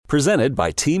Presented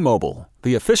by T-Mobile,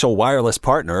 the official wireless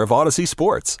partner of Odyssey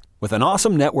Sports. With an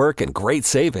awesome network and great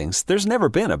savings, there's never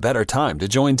been a better time to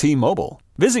join T-Mobile.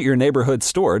 Visit your neighborhood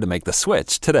store to make the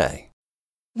switch today.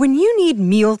 When you need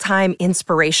mealtime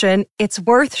inspiration, it's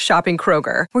worth shopping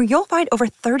Kroger, where you'll find over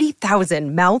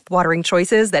 30,000 mouth-watering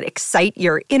choices that excite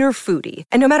your inner foodie.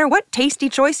 And no matter what tasty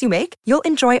choice you make, you'll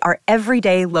enjoy our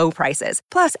everyday low prices,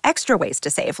 plus extra ways to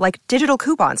save, like digital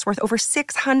coupons worth over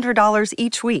 $600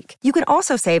 each week. You can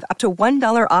also save up to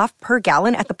 $1 off per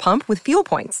gallon at the pump with fuel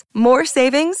points. More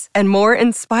savings and more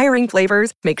inspiring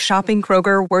flavors make shopping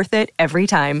Kroger worth it every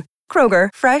time. Kroger,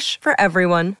 fresh for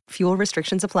everyone. Fuel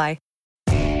restrictions apply.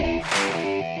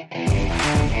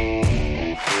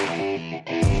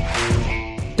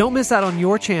 Don't miss out on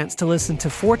your chance to listen to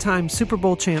four-time Super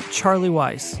Bowl champ Charlie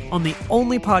Weiss on the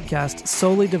only podcast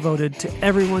solely devoted to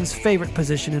everyone's favorite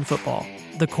position in football,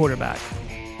 the quarterback.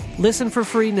 Listen for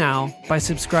free now by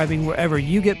subscribing wherever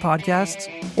you get podcasts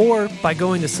or by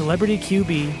going to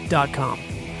CelebrityQB.com.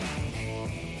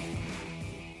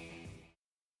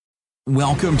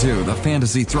 Welcome to the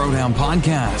Fantasy Throwdown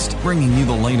Podcast, bringing you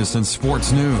the latest in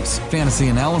sports news, fantasy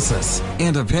analysis,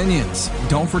 and opinions.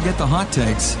 Don't forget the hot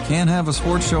takes. Can't have a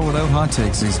sports show without hot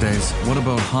takes these days. What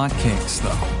about hot cakes,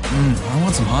 though? I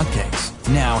want some hot cakes.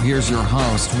 Now, here's your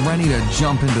host, ready to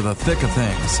jump into the thick of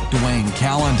things, Dwayne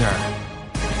Callender.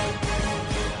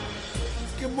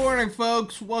 Good morning,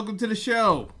 folks. Welcome to the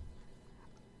show.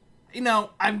 You know,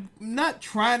 I'm not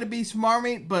trying to be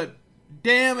smarmy, but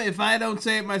damn if I don't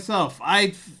say it myself.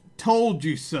 I've told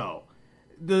you so.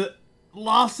 The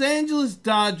Los Angeles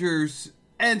Dodgers,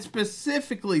 and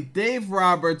specifically Dave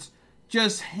Roberts,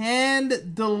 just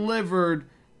hand-delivered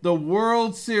the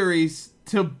World Series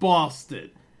to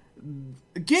Boston.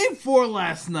 Game 4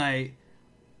 last night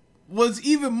was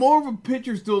even more of a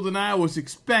pitcher's duel than I was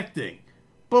expecting.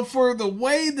 But for the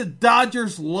way the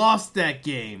Dodgers lost that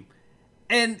game,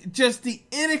 and just the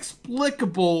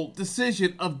inexplicable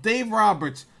decision of Dave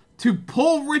Roberts to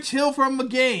pull Rich Hill from a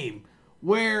game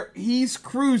where he's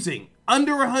cruising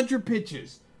under 100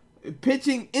 pitches,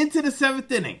 pitching into the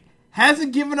 7th inning,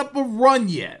 hasn't given up a run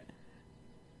yet.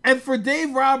 And for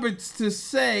Dave Roberts to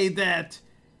say that,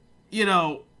 you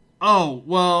know, oh,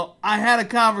 well, I had a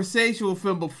conversation with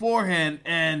him beforehand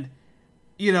and,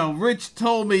 you know, Rich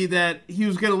told me that he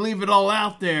was going to leave it all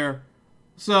out there.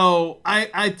 So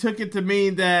I took it to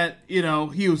mean that, you know,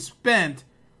 he was spent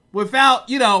without,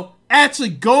 you know, actually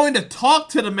going to talk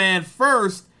to the man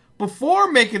first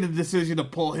before making the decision to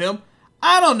pull him.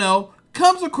 I don't know.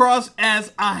 Comes across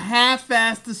as a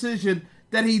half-assed decision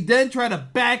that he then tried to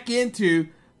back into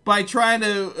by trying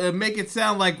to make it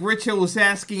sound like Rich Hill was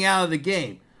asking out of the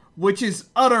game, which is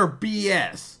utter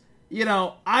BS. You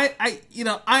know,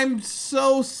 I'm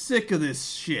so sick of this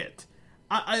shit.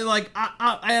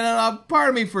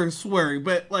 Pardon me for swearing,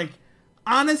 but, like,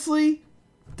 honestly,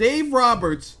 Dave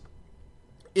Roberts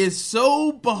is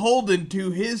so beholden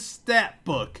to his stat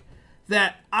book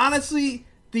that, honestly,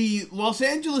 the Los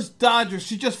Angeles Dodgers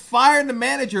should just fire the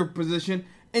manager position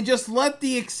and just let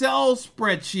the Excel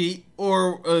spreadsheet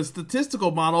or a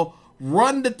statistical model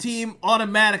run the team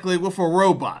automatically with a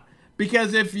robot.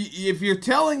 Because if you're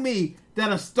telling me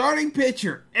that a starting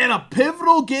pitcher in a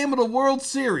pivotal game of the World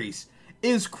Series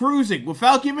is cruising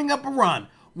without giving up a run,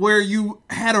 where you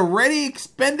had already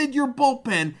expended your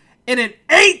bullpen in an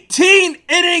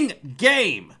 18-inning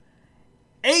game.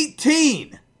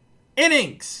 18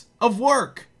 innings of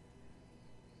work.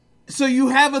 So you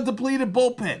have a depleted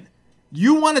bullpen.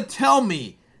 You want to tell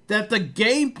me that the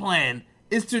game plan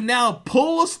is to now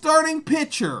pull a starting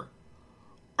pitcher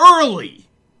early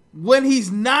when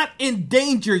he's not in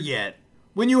danger yet,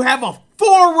 when you have a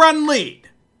 4-run lead?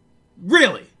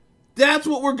 Really? That's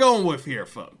what we're going with here,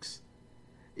 folks.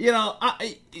 You know,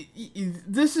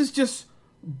 this is just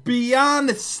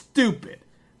beyond stupid.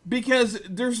 Because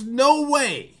there's no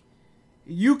way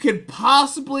you could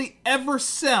possibly ever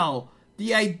sell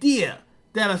the idea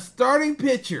that a starting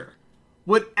pitcher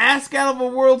would ask out of a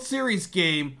World Series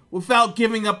game without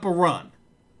giving up a run.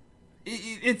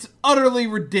 It's utterly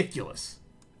ridiculous.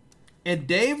 And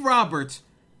Dave Roberts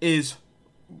is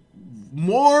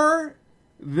more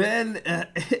than,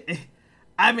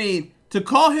 I mean, to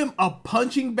call him a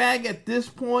punching bag at this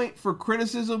point for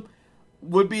criticism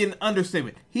would be an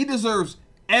understatement. He deserves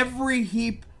every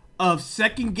heap of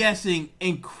second guessing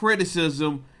and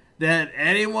criticism that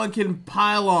anyone can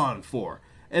pile on for.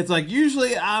 It's like,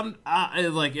 usually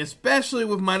especially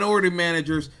with minority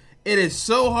managers, it is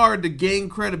so hard to gain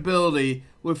credibility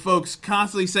with folks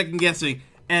constantly second guessing.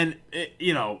 And,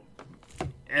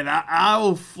 I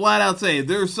will flat out say,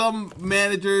 there are some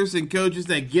managers and coaches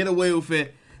that get away with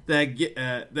it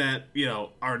that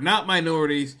are not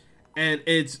minorities, and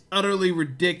it's utterly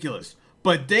ridiculous.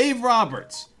 But Dave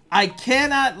Roberts, I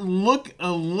cannot look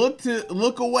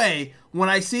away when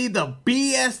I see the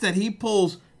BS that he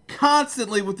pulls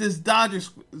constantly with this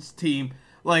Dodgers team,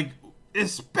 like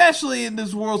especially in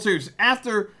this World Series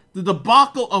after the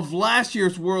debacle of last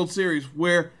year's World Series,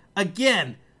 where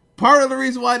again, part of the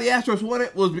reason why the Astros won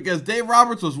it was because Dave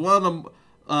Roberts was one of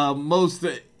the most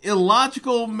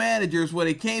illogical managers when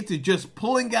it came to just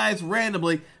pulling guys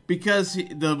randomly because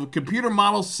the computer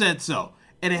model said so.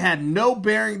 And it had no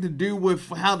bearing to do with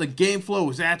how the game flow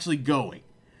was actually going.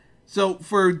 So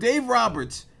for Dave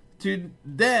Roberts to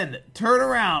then turn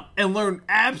around and learn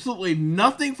absolutely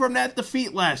nothing from that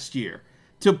defeat last year,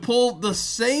 to pull the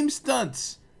same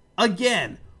stunts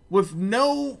again with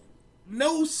no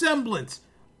semblance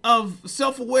of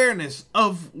self-awareness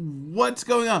of what's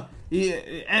going on.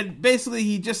 And basically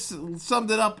he just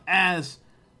summed it up as,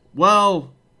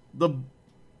 well, the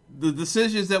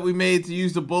decisions that we made to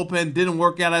use the bullpen didn't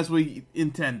work out as we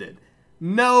intended.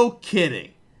 No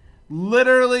kidding.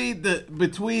 Literally,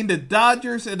 between the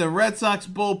Dodgers and the Red Sox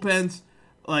bullpens,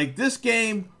 like this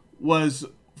game was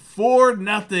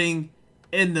 4-0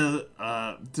 in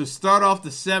to start off the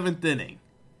 7th inning,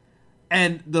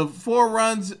 and the 4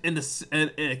 runs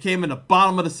came in the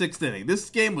bottom of the 6th inning. This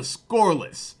game was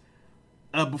scoreless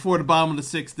before the bottom of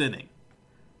the 6th inning,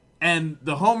 and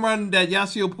the home run that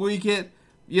Yasiel Puig hit.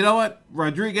 You know what?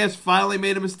 Rodriguez finally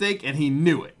made a mistake, and he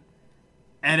knew it.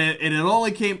 And it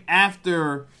only came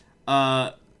after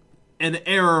an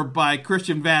error by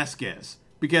Christian Vasquez.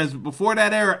 Because before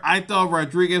that error, I thought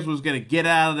Rodriguez was going to get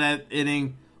out of that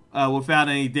inning without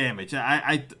any damage.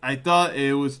 I thought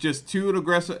it was just too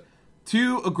aggressive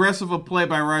a play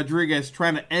by Rodriguez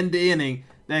trying to end the inning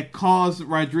that caused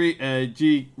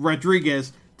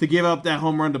Rodriguez to give up that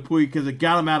home run to Puig because it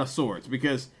got him out of sorts.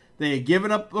 Because they had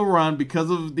given up the run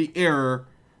because of the error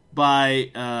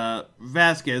by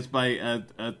Vasquez by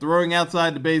throwing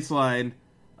outside the baseline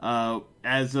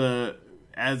as he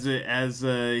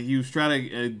was trying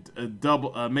to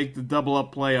make the double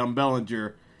up play on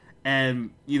Bellinger,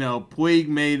 and Puig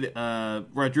made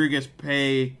Rodriguez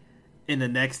pay in the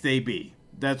next AB.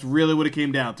 That's really what it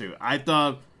came down to. I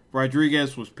thought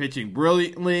Rodriguez was pitching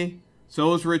brilliantly.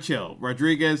 So was Rich Hill.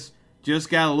 Rodriguez just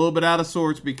got a little bit out of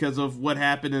sorts because of what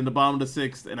happened in the bottom of the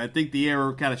 6th, and I think the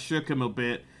error kind of shook him a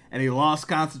bit, and he lost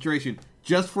concentration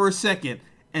just for a second,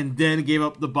 and then gave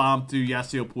up the bomb to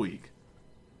Yasiel Puig.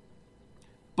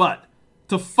 But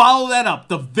to follow that up,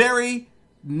 the very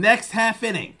next half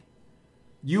inning,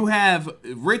 you have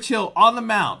Rich Hill on the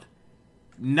mound,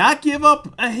 not give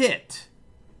up a hit.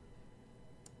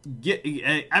 Let's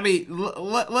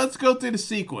go through the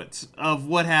sequence of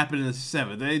what happened in the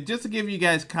 7th, just to give you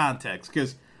guys context,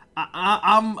 because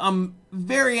I'm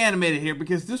very animated here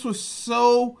because this was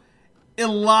so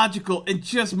illogical and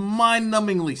just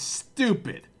mind-numbingly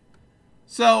stupid.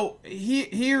 So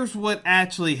here's what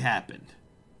actually happened.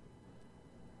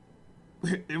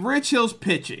 Rich Hill's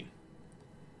pitching.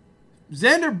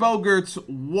 Xander Bogaerts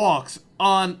walks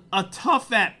on a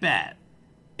tough at-bat.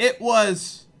 It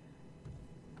was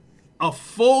a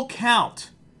full count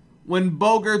when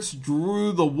Bogaerts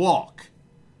drew the walk.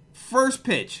 First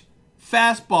pitch,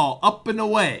 fastball up and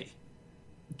away.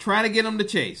 Trying to get him to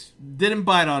chase. Didn't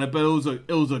bite on it, but it was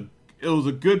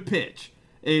a good pitch.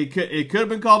 It could have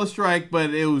been called a strike,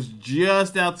 but it was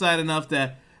just outside enough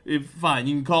that fine,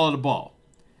 you can call it a ball.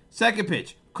 Second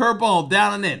pitch, curveball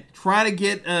down and in. Trying to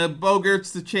get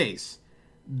Bogaerts to chase.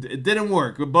 It didn't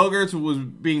work, but Bogaerts was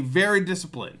being very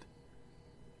disciplined.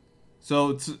 So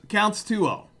it counts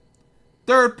 2-0.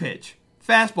 Third pitch,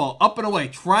 fastball up and away,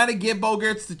 trying to get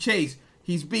Bogaerts to chase.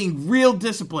 He's being real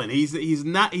disciplined. He's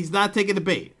not taking the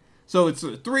bait. So it's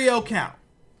a 3-0 count.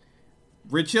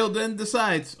 Rich Hill then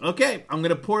decides, okay, I'm going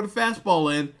to pour the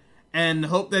fastball in and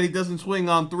hope that he doesn't swing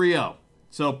on 3-0.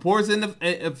 So pours in the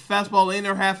fastball in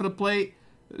or half of the plate,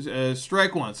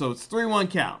 strike one. So it's 3-1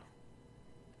 count.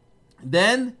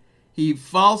 Then he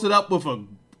follows it up with a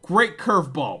great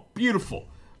curveball. Beautiful.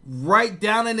 Right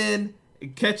down and in.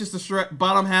 It catches the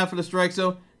bottom half of the strike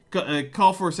zone.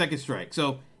 Call for a second strike.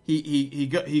 So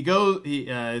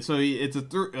it's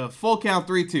a full count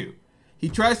 3-2. He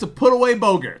tries to put away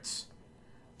Bogaerts.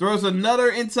 Throws another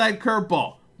inside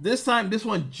curveball. This time, this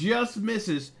one just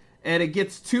misses, and it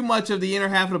gets too much of the inner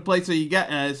half of the plate. So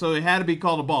so it had to be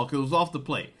called a ball because it was off the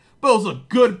plate. But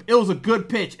it was a good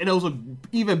pitch, and it was an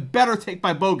even better take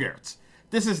by Bogaerts.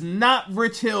 This is not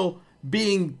Rich Hill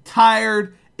being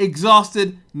tired,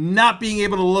 exhausted, not being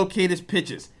able to locate his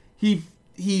pitches. He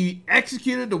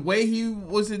executed the way he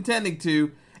was intending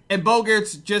to, and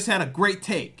Bogaerts just had a great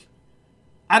take.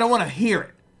 I don't want to hear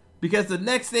it. Because the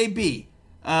next AB,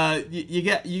 you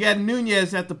got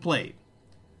Nunez at the plate.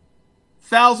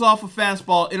 Fouls off a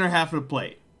fastball, inner half of the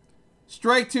plate.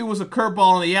 Strike 2 was a curveball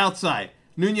on the outside.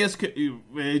 Nunez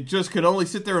could only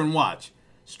sit there and watch.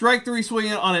 Strike 3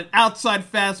 swinging on an outside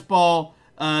fastball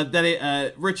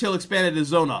that Rich Hill expanded his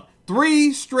zone on.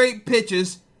 3 straight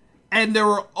pitches, and they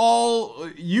were all,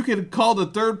 you could call the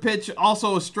third pitch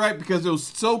also a strike because it was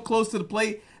so close to the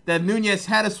plate that Nunez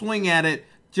had to swing at it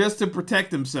just to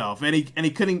protect himself, and he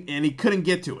couldn't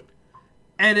get to it.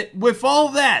 And with all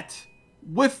of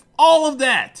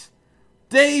that,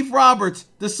 Dave Roberts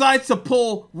decides to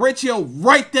pull Rich Hill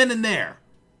right then and there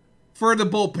for the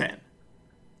bullpen.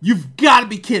 You've got to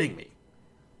be kidding me.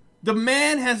 The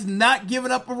man has not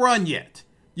given up a run yet.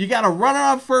 You got a runner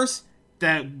on first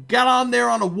that got on there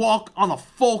on a walk on a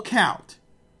full count.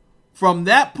 From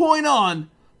that point on,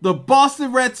 the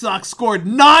Boston Red Sox scored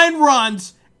 9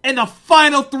 runs in the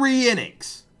final 3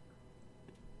 innings.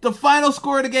 The final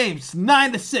score of the game is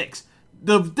 9-6.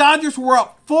 The Dodgers were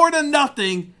up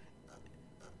 4-0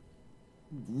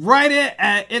 right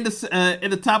in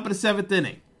the top of the 7th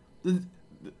inning.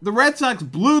 The Red Sox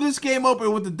blew this game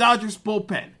open with the Dodgers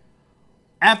bullpen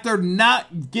after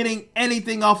not getting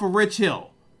anything off of Rich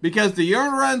Hill, because the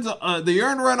earned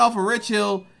run off of Rich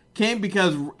Hill came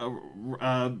because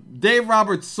Dave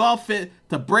Roberts saw fit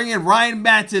to bring in Ryan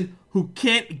Madson, who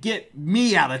can't get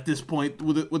me out at this point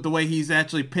with the way he's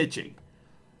actually pitching.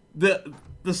 The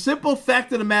simple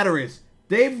fact of the matter is,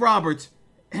 Dave Roberts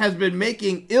has been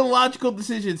making illogical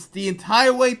decisions the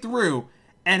entire way through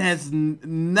and has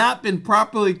not been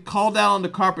properly called out on the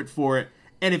carpet for it,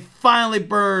 and it finally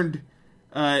burned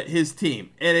his team.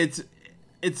 And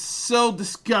it's so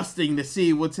disgusting to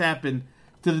see what's happened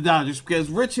to the Dodgers, because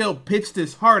Rich Hill pitched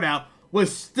his heart out,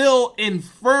 was still in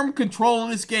firm control of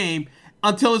this game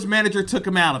until his manager took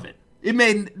him out of it.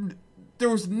 There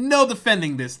was no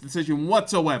defending this decision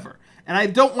whatsoever. And I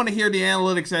don't want to hear the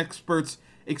analytics experts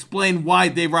explain why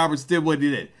Dave Roberts did what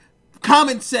he did.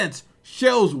 Common sense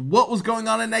shows what was going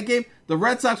on in that game. The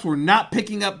Red Sox were not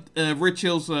picking up Rich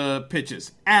Hill's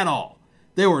pitches at all.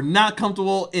 They were not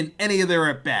comfortable in any of their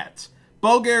at-bats.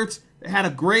 Bogaerts had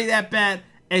a great at-bat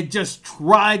and just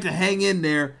tried to hang in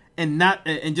there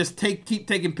and just keep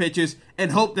taking pitches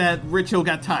and hope that Rich Hill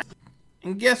got tired.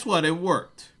 And guess what? It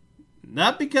worked.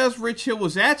 Not because Rich Hill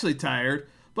was actually tired,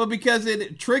 but because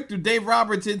it tricked Dave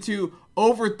Roberts into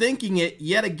overthinking it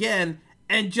yet again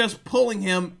and just pulling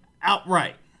him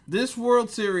outright. This World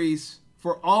Series,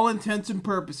 for all intents and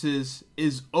purposes,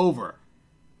 is over.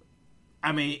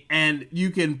 I mean, and you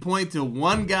can point to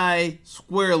one guy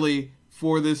squarely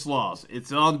for this loss.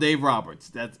 It's on Dave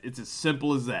Roberts. It's as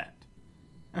simple as that.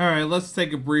 All right, let's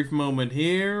take a brief moment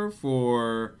here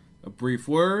for a brief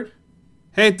word.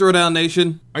 Hey, Throwdown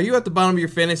Nation. Are you at the bottom of your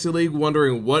fantasy league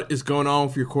wondering what is going on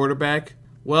with your quarterback?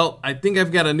 Well, I think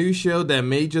I've got a new show that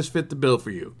may just fit the bill for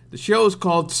you. The show is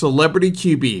called Celebrity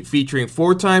QB, featuring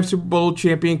 4-time Super Bowl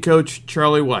champion coach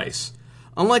Charlie Weis.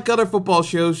 Unlike other football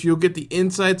shows, you'll get the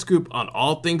inside scoop on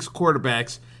all things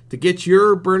quarterbacks to get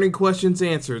your burning questions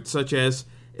answered, such as,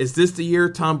 is this the year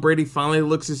Tom Brady finally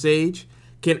looks his age?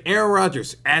 Can Aaron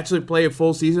Rodgers actually play a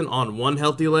full season on one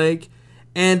healthy leg?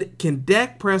 And can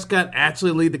Dak Prescott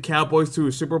actually lead the Cowboys to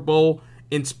a Super Bowl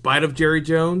in spite of Jerry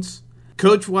Jones?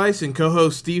 Coach Weis and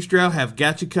co-host Steve Stroud have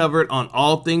got you covered on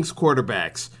all things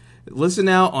quarterbacks. Listen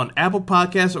now on Apple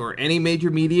Podcasts or any major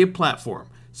media platform.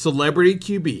 Celebrity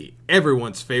QB,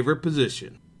 everyone's favorite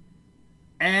position.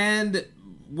 And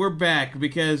we're back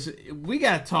because we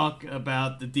got to talk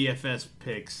about the DFS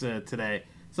picks today.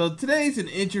 So today's an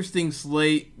interesting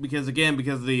slate because of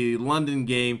the London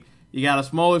game. You got a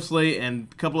smaller slate and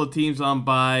a couple of teams on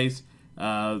byes,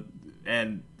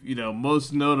 and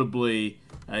most notably,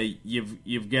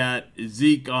 you've got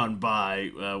Zeke on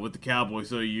bye with the Cowboys.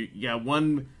 So you got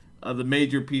one of the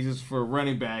major pieces for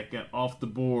running back off the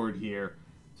board here.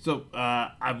 So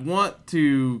I want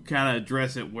to kind of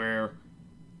address it where,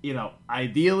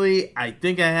 ideally, I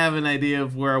think I have an idea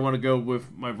of where I want to go with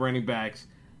my running backs.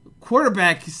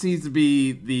 Quarterback seems to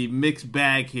be the mixed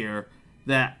bag here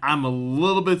that I'm a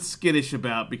little bit skittish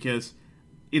about because,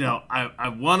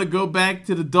 I want to go back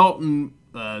to the Dalton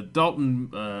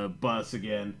bus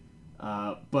again,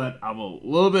 but I'm a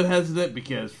little bit hesitant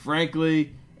because,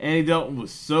 frankly, Andy Dalton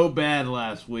was so bad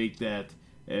last week that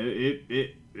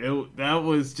that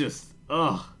was just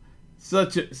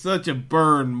such a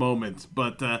burn moment.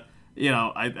 But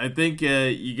I think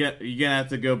you're gonna have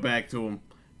to go back to him.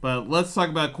 But let's talk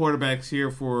about quarterbacks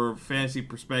here for fantasy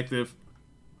perspective.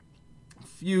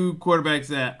 Few quarterbacks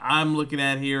that I'm looking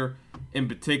at here in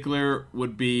particular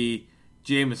would be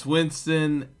Jameis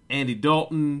Winston Andy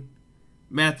Dalton,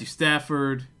 Matthew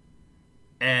Stafford,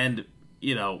 and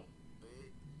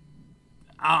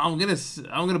I'm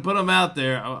gonna put them out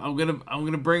there. I'm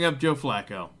gonna bring up Joe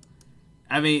Flacco.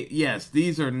 I mean, yes,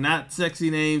 these are not sexy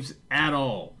names at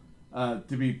all, to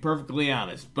be perfectly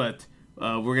honest. But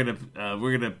we're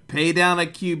gonna pay down a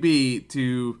QB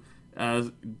to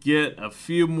get a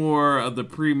few more of the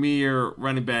premier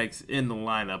running backs in the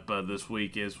lineup this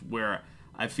week. Is where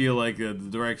I feel like the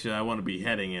direction I want to be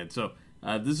heading in. So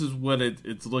this is what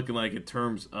it's looking like in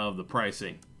terms of the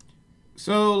pricing.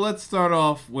 So let's start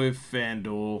off with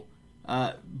FanDuel.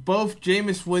 Both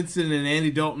Jameis Winston and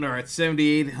Andy Dalton are at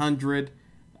 $7,800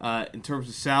 in terms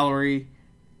of salary.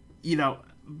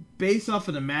 Based off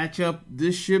of the matchup,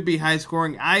 this should be high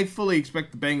scoring. I fully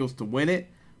expect the Bengals to win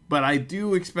it, but I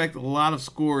do expect a lot of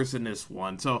scores in this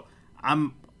one. So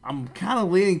I'm kind of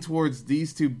leaning towards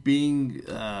these two being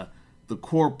the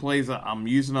core plays I'm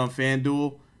using on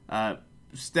FanDuel.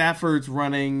 Stafford's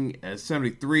running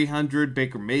 7,300,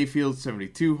 Baker Mayfield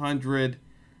 7,200,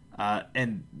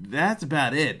 and that's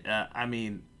about it.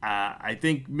 I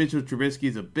think Mitchell Trubisky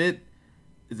is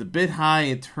a bit high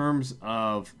in terms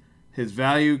of his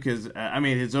value because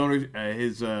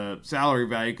his salary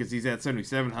value because he's at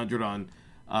 7,700 on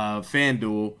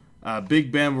FanDuel. Big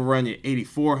Ben will run you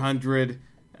 8,400.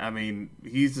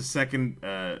 He's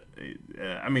the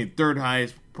third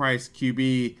highest priced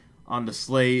QB on the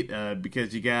slate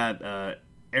because you got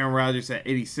Aaron Rodgers at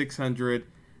 8,600.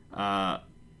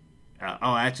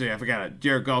 Actually, I forgot it.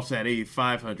 Jared Goff's at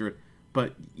 8,500.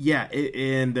 But yeah,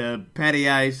 and Patty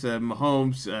Ice,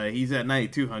 Mahomes, he's at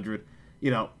 9,200.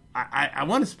 I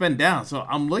want to spend down, so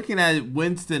I'm looking at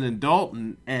Winston and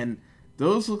Dalton, and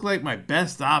those look like my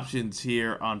best options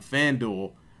here on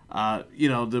FanDuel.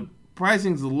 The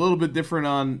pricing's a little bit different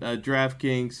on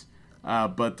DraftKings.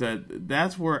 But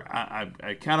that's where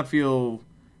I kind of feel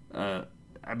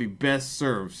I'd be best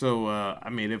served. So,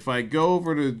 if I go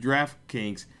over to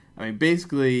DraftKings,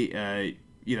 basically,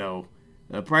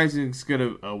 the pricing's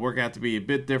going to work out to be a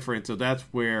bit different. So that's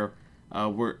where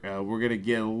we're going to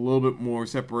get a little bit more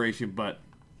separation. But,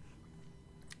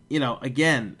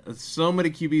 again, so many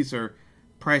QBs are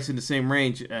priced in the same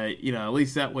range. At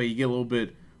least that way you get a little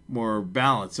bit more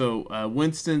balance. So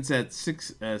Winston's at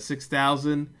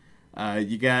 6,000.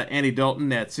 You got Andy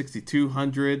Dalton at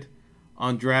 6,200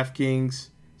 on DraftKings.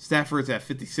 Stafford's at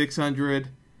 5,600.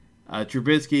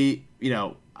 Trubisky,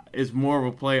 is more of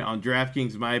a play on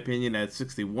DraftKings, in my opinion, at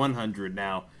 6,100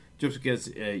 now, just because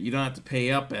you don't have to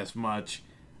pay up as much.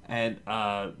 And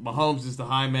Mahomes is the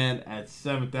high man at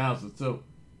 7,000. So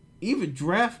even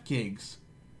DraftKings,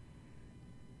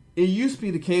 it used to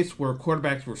be the case where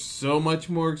quarterbacks were so much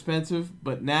more expensive,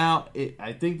 but now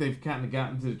I think they've kind of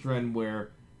gotten to the trend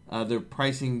where they're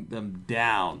pricing them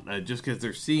down just because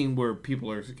they're seeing where people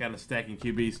are kind of stacking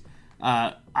QBs.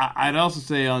 I'd also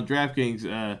say on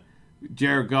DraftKings,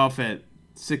 Jared Goff at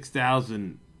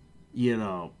 6,000,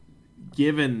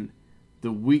 given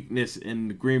the weakness in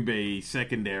the Green Bay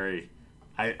secondary,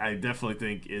 I definitely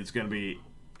think it's going to be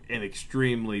an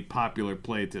extremely popular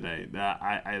play today.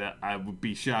 I would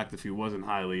be shocked if he wasn't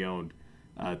highly owned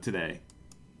today.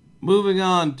 Moving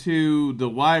on to the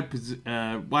wide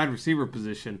receiver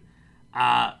position,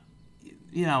 I'm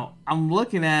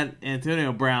looking at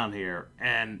Antonio Brown here,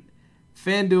 and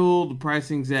FanDuel, the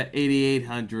pricing's at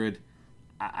 8,800.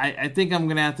 I think I'm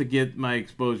going to have to get my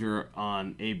exposure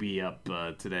on AB up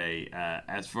today,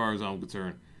 as far as I'm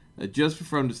concerned, just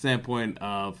from the standpoint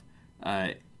of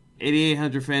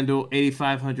 8,800 FanDuel,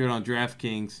 8,500 on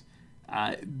DraftKings.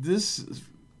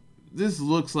 This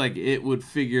looks like it would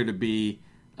figure to be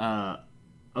a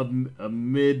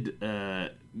mid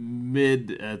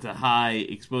to high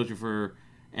exposure for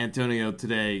Antonio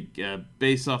today,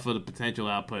 based off of the potential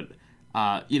output.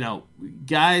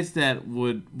 Guys that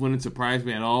wouldn't surprise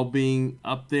me at all being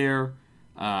up there.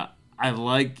 I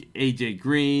like AJ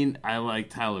Green. I like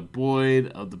Tyler Boyd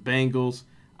of the Bengals.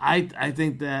 I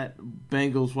think that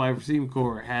Bengals wide receiving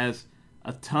core has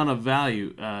a ton of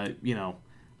value.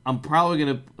 I'm probably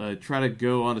going to try to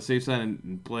go on the safe side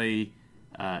and play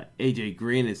AJ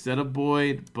Green instead of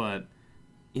Boyd, but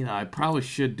I probably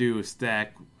should do a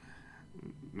stack.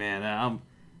 Man,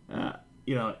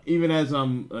 even as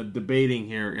I'm debating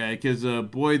here, because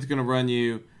Boyd's going to run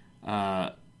you,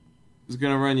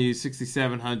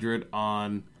 6,700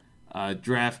 on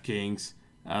DraftKings.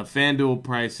 FanDuel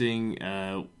pricing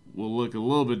will look a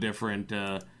little bit different.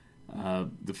 The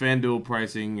FanDuel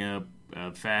pricing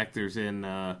factors in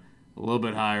a little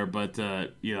bit higher, but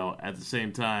at the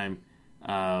same time,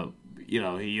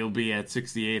 he'll be at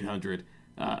 6,800.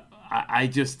 I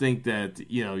just think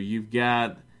that you've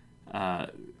got a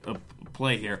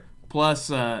play here.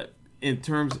 Plus, in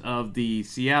terms of the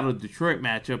Seattle-Detroit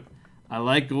matchup, I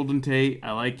like Golden Tate.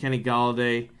 I like Kenny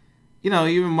Golladay.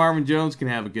 Even Marvin Jones can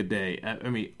have a good day. I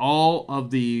mean, all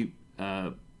of the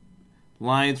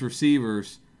Lions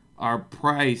receivers are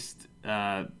priced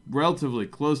relatively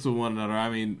close to one another. I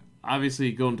mean,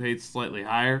 obviously Golden Tate's slightly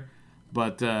higher,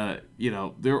 but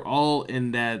they're all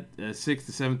in that $6,000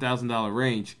 to $7,000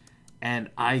 range, and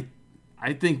I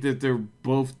think that they're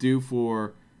both due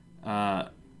for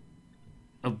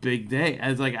a big day.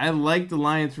 I like the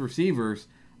Lions receivers.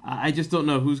 I just don't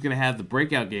know who's going to have the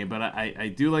breakout game, but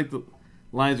I do like the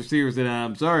Lions receivers, and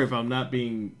I'm sorry if I'm not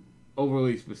being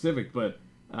overly specific, but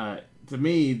to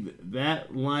me,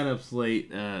 that lineup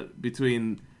slate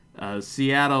between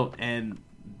Seattle and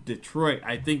Detroit,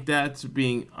 I think that's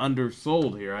being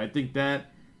undersold here. I think that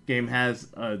game has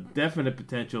a definite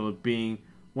potential of being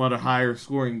one of the higher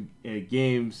scoring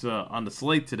games on the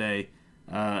slate today,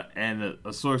 and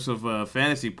a source of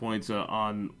fantasy points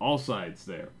on all sides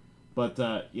there. But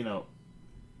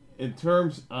in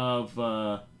terms of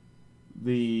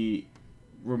the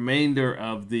remainder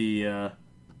of the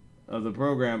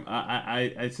program,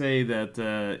 I say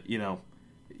that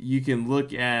you can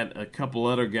look at a couple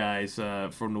other guys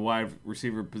from the wide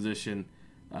receiver position,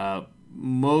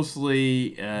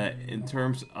 mostly in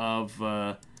terms of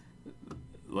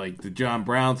like the John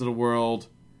Browns of the world.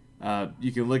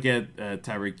 You can look at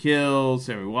Tyreek Hill,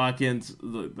 Sammy Watkins.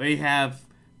 They have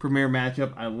premier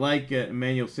matchup. I like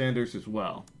Emmanuel Sanders as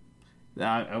well.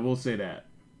 I will say that.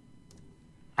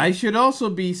 I should also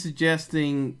be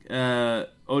suggesting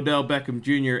Odell Beckham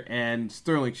Jr. and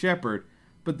Sterling Shepard,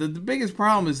 but the biggest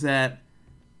problem is that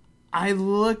I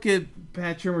look at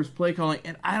Pat Shurmur's play calling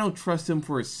and I don't trust him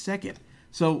for a second.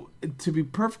 So, to be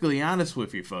perfectly honest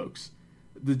with you folks,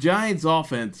 the Giants'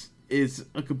 offense is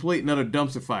a complete and utter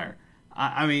dumpster fire.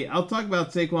 I mean, I'll talk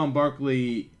about Saquon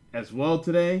Barkley as well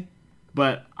today,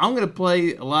 but I'm going to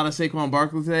play a lot of Saquon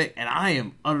Barkley today, and I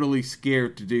am utterly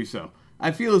scared to do so.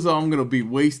 I feel as though I'm going to be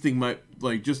wasting my,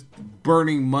 just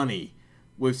burning money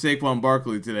with Saquon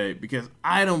Barkley today because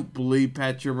I don't believe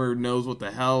Pat Shurmur knows what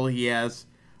the hell he has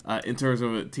in terms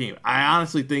of a team. I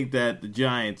honestly think that the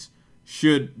Giants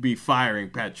should be firing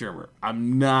Pat Shurmur.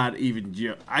 I'm not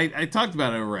even... I talked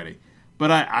about it already,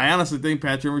 but I honestly think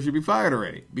Pat Shurmur should be fired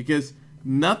already because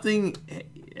nothing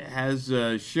has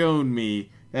shown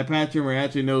me that Pat Shurmur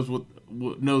actually knows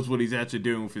what he's actually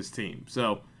doing with his team.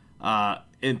 So,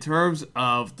 in terms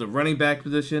of the running back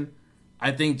position,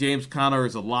 I think James Conner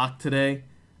is a lock today.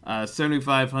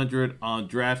 7,500 on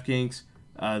DraftKings.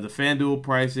 The FanDuel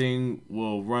pricing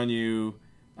will run you.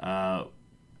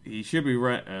 He should be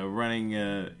running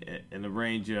in the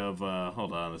range of.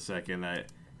 Hold on a second. I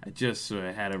just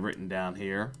had it written down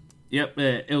here. Yep,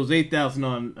 it was 8,000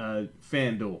 on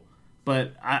FanDuel.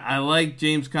 But I like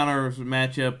James Conner's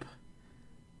matchup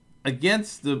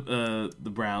against the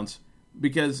Browns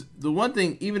because the one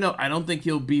thing, even though I don't think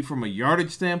he'll be from a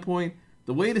yardage standpoint,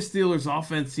 the way the Steelers'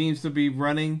 offense seems to be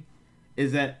running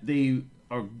is that they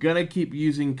are going to keep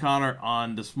using Conner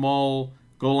on the small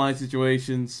goal line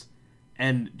situations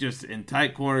and just in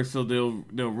tight corners, so they'll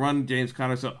run James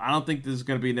Conner. So I don't think this is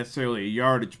going to be necessarily a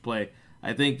yardage play.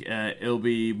 I think it'll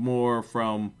be more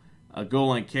from a goal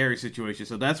line carry situation.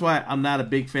 So that's why I'm not a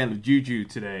big fan of Juju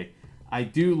today. I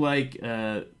do like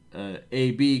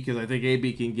AB because I think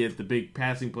AB can get the big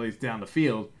passing plays down the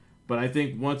field. But I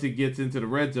think once he gets into the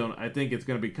red zone, I think it's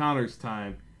going to be Conner's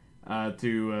time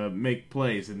to make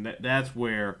plays. And that's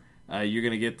where you're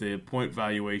going to get the point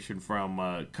valuation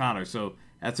from Conner. So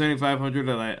at 7,500,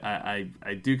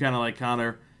 I do kind of like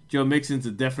Conner. Joe Mixon's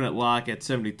a definite lock at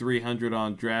 7,300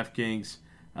 on DraftKings.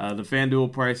 The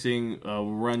FanDuel pricing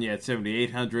will run you at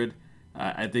 7,800.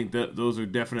 I think those are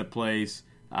definite plays.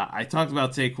 I talked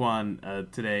about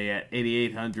Saquon today at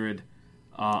 8,800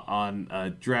 on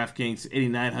DraftKings,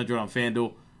 8,900 on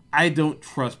FanDuel. I don't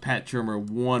trust Pat Shurmur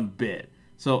one bit.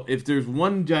 So if there's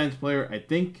one Giants player I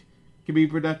think can be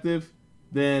productive,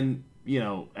 then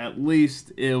at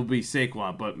least it'll be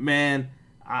Saquon. But man,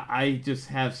 I just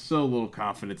have so little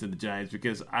confidence in the Giants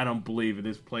because I don't believe in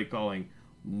this play calling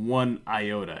one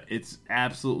iota. It's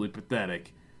absolutely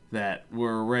pathetic that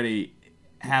we're already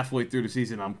halfway through the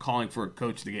season. I'm calling for a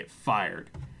coach to get fired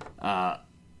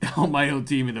on my own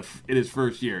team in his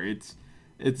first year. It's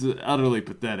utterly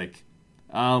pathetic.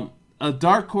 A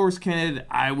dark horse candidate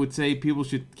I would say people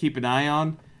should keep an eye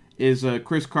on is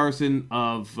Chris Carson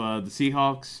of the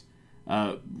Seahawks.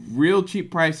 Real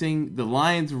cheap pricing. The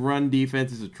Lions' run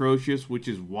defense is atrocious, which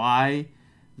is why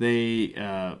they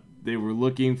were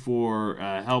looking for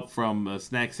help from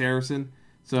Snacks Harrison.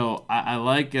 So I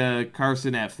like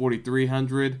Carson at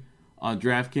 4,300 on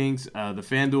DraftKings. The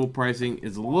FanDuel pricing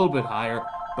is a little bit higher,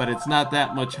 but it's not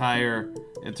that much higher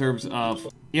in terms of...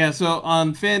 Yeah, so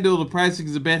on FanDuel, the pricing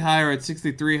is a bit higher at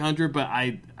 $6,300, but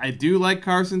I do like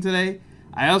Carson today.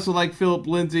 I also like Phillip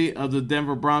Lindsay of the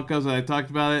Denver Broncos, and I talked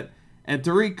about it. And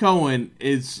Tariq Cohen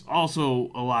is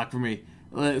also a lock for me.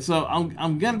 So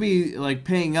I'm going to be like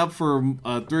paying up for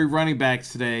 3 running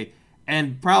backs today,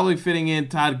 and probably fitting in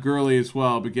Todd Gurley as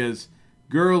well, because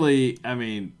Gurley, I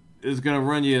mean, is going to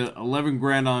run you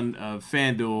 $11,000 on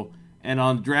FanDuel, and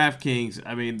on DraftKings,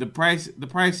 I mean, the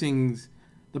pricing's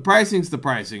the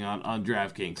pricing on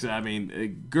DraftKings. I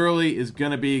mean, Gurley is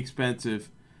going to be expensive,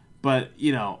 but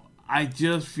I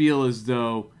just feel as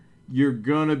though you're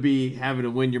going to be having to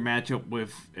win your matchup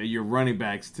with your running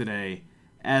backs today,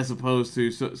 as opposed to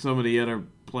some of the other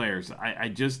players. I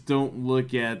just don't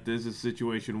look at this as a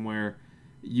situation where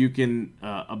you can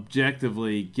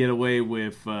objectively get away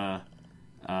with some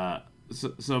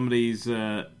of these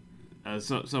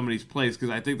plays, because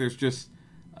I think there's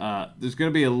going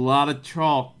to be a lot of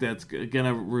chalk that's going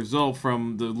to result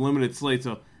from the limited slate.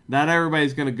 So not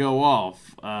everybody's going to go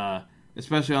off,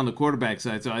 especially on the quarterback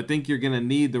side. So I think you're going to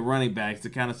need the running backs to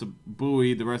kind of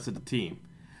buoy the rest of the team.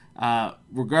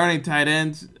 Regarding tight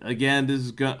ends, again, this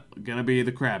is going to be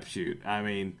the crapshoot. I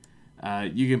mean,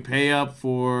 you can pay up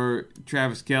for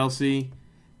Travis Kelce,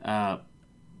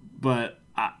 but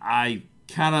I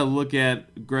kind of look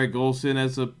at Greg Olsen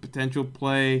as a potential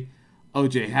play,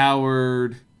 O.J.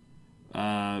 Howard,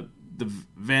 the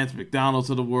Vance McDonald's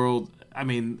of the world. I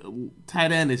mean,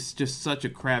 tight end is just such a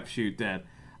crapshoot that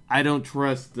I don't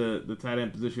trust the tight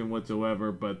end position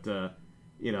whatsoever, but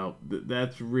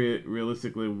that's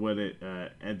realistically what it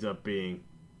ends up being.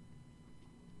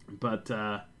 But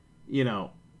at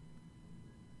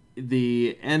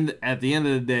the end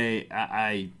of the day,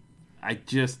 I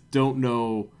just don't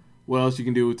know what else you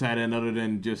can do with tight end other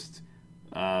than just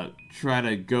try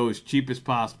to go as cheap as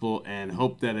possible and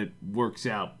hope that it works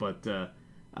out. But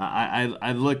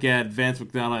I look at Vance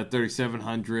McDonald at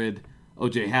 $3,700,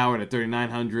 O.J. Howard at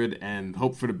 $3,900, and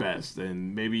hope for the best,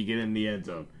 and maybe you get in the end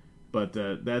zone. But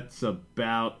that's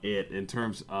about it in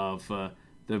terms of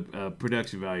the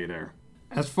production value there.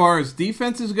 As far as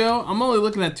defenses go, I'm only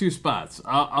looking at 2 spots.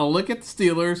 I'll look at the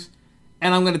Steelers,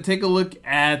 and I'm going to take a look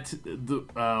at the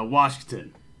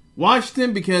Washington.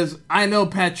 Washington, because I know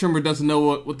Pat Shurmur doesn't know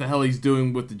what the hell he's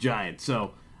doing with the Giants.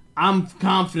 So I'm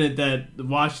confident that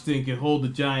Washington can hold the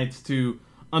Giants to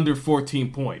under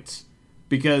 14 points,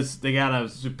 because they got a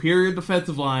superior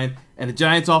defensive line, and the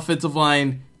Giants' offensive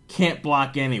line can't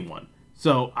block anyone.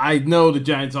 So I know the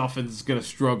Giants' offense is going to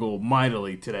struggle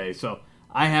mightily today. So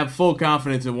I have full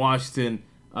confidence in Washington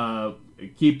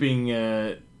keeping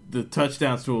the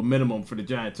touchdowns to a minimum for the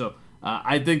Giants. So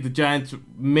I think the Giants,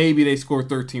 maybe they score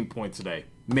 13 points today.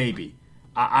 Maybe.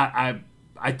 I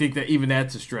think that even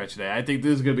that's a stretch today. I think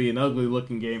this is going to be an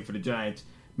ugly-looking game for the Giants.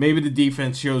 Maybe the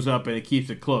defense shows up and it keeps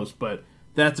it close, but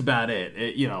that's about it.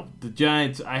 The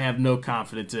Giants I have no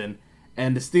confidence in.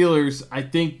 And the Steelers, I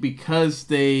think because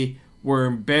they were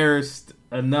embarrassed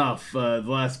enough the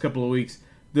last couple of weeks,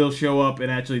 they'll show up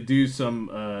and actually do some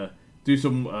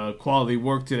quality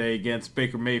work today against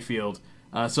Baker Mayfield.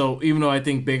 So even though I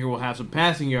think Baker will have some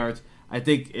passing yards, I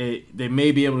think they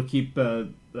may be able to keep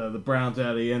the Browns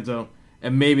out of the end zone,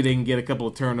 and maybe they can get a couple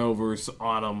of turnovers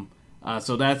on them.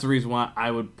 So that's the reason why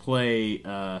I would play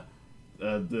the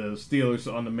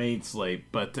Steelers on the main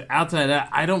slate. But outside of that,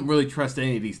 I don't really trust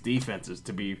any of these defenses,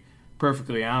 to be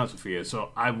perfectly honest with you. So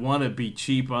I want to be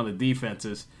cheap on the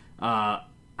defenses.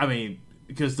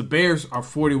 Because the Bears are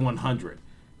 4,100.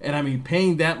 And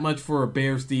paying that much for a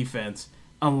Bears defense,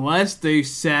 unless they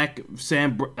sack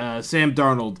Sam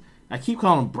Darnold, I keep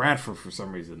calling him Bradford for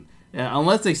some reason.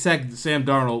 Unless they sack Sam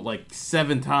Darnold like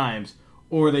 7 times,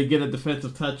 or they get a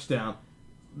defensive touchdown,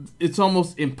 it's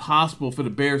almost impossible for the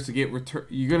Bears to get return.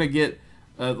 You're going to get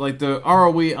the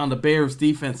ROE on the Bears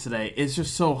defense today. It's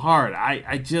just so hard.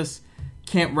 I just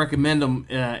can't recommend them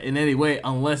in any way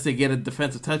unless they get a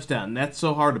defensive touchdown. And that's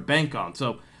so hard to bank on.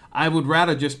 So I would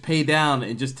rather just pay down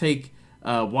and just take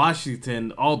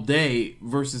Washington all day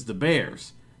versus the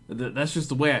Bears. That's just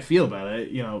the way I feel about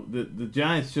it. The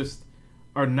Giants just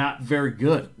are not very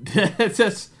good.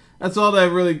 That's all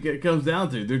that really comes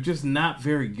down to. They're just not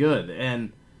very good,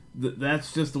 and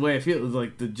that's just the way I feel. It's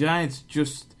like the Giants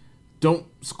just don't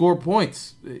score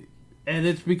points, and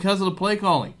it's because of the play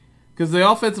calling. Because the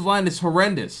offensive line is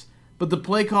horrendous, but the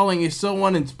play calling is so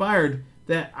uninspired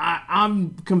that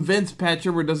I'm convinced Pat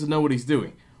Shurmur doesn't know what he's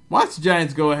doing. Watch the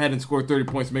Giants go ahead and score 30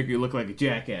 points, make you look like a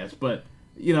jackass. But,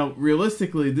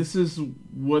 realistically, this is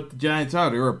what the Giants are.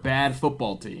 They're a bad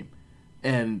football team,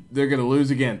 and they're going to lose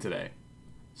again today.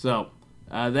 So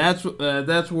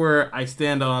that's where I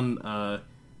stand on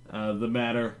the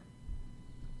matter.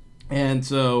 And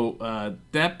so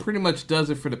that pretty much does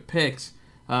it for the picks.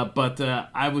 But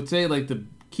I would say like the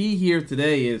key here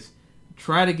today is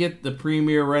try to get the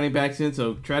premier running backs in.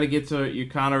 So try to get to your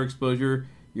Connor exposure,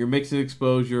 your Mixon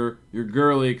exposure, your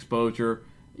Gurley exposure.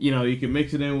 You can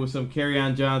mix it in with some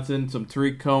Kerryon Johnson, some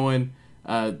Tariq Cohen.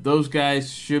 Those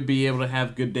guys should be able to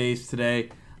have good days today.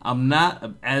 I'm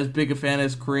not as big a fan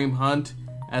as Kareem Hunt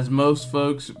as most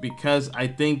folks because I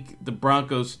think the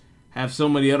Broncos have so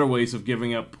many other ways of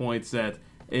giving up points that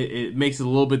it makes it a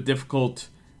little bit difficult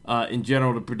in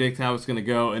general to predict how it's going to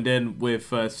go. And then with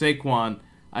Saquon,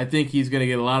 I think he's going to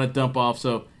get a lot of dump off,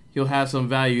 so he'll have some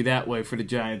value that way for the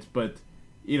Giants. But,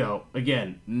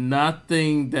 again,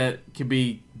 nothing that can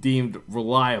be deemed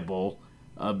reliable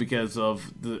because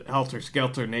of the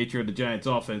helter-skelter nature of the Giants'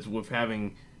 offense with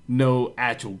having no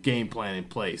actual game plan in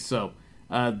place. So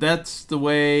that's the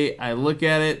way I look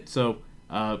at it. So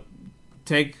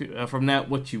take from that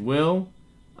what you will.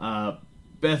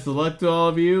 Best of luck to all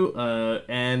of you,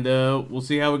 and we'll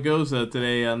see how it goes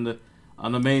today on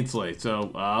the main slate.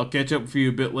 So I'll catch up with you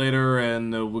a bit later,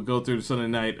 and we'll go through the Sunday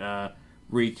night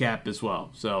recap as well.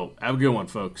 So have a good one,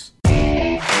 folks.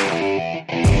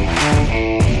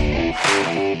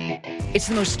 It's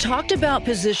the most talked about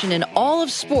position in all of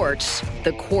sports,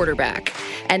 the quarterback.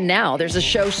 And now there's a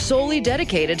show solely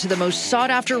dedicated to the most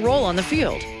sought after role on the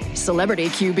field, Celebrity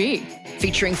QB,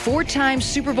 featuring 4-time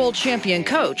Super Bowl champion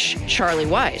coach Charlie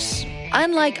Weis.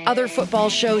 Unlike other football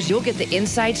shows, you'll get the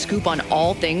inside scoop on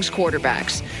all things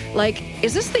quarterbacks. Like,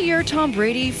 is this the year Tom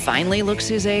Brady finally looks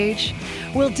his age?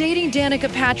 Will dating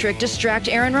Danica Patrick distract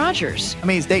Aaron Rodgers? I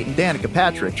mean, he's dating Danica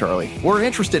Patrick, Charlie. We're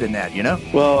interested in that,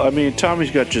 Well, I mean,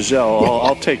 Tommy's got Giselle.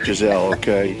 I'll take Giselle,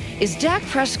 okay? Is Dak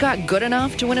Prescott good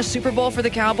enough to win a Super Bowl for the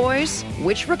Cowboys?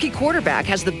 Which rookie quarterback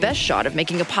has the best shot of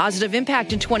making a positive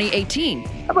impact in 2018?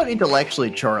 How about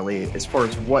intellectually, Charlie, as far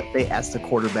as what they ask the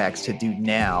quarterbacks to do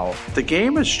now? The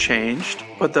game has changed,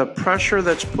 but the pressure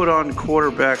that's put on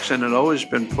quarterbacks, and it always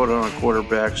been put on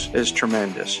quarterbacks, is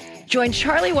tremendous. Join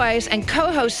Charlie Weis and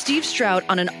co-host Steve Stroud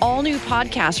on an all-new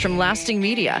podcast from Lasting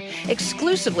Media,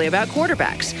 exclusively about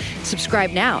quarterbacks.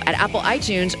 Subscribe now at Apple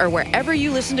iTunes or wherever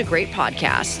you listen to great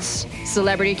podcasts.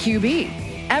 Celebrity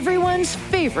QB, everyone's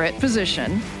favorite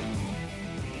position.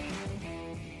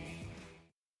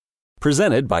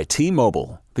 Presented by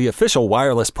T-Mobile, the official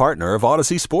wireless partner of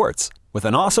Odyssey Sports. With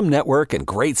an awesome network and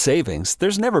great savings,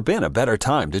 there's never been a better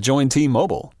time to join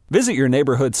T-Mobile. Visit your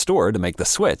neighborhood store to make the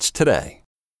switch today.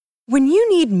 When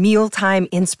you need mealtime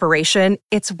inspiration,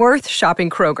 it's worth shopping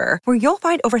Kroger, where you'll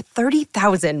find over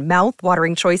 30,000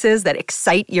 mouth-watering choices that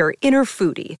excite your inner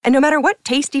foodie. And no matter what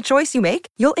tasty choice you make,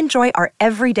 you'll enjoy our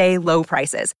everyday low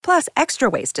prices, plus extra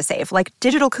ways to save, like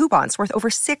digital coupons worth over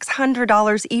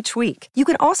 $600 each week. You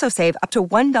can also save up to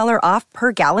 $1 off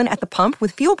per gallon at the pump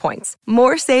with fuel points.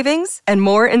 More savings and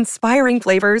more inspiring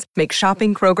flavors make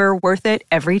shopping Kroger worth it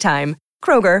every time.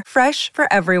 Kroger, fresh for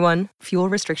everyone. Fuel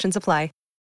restrictions apply.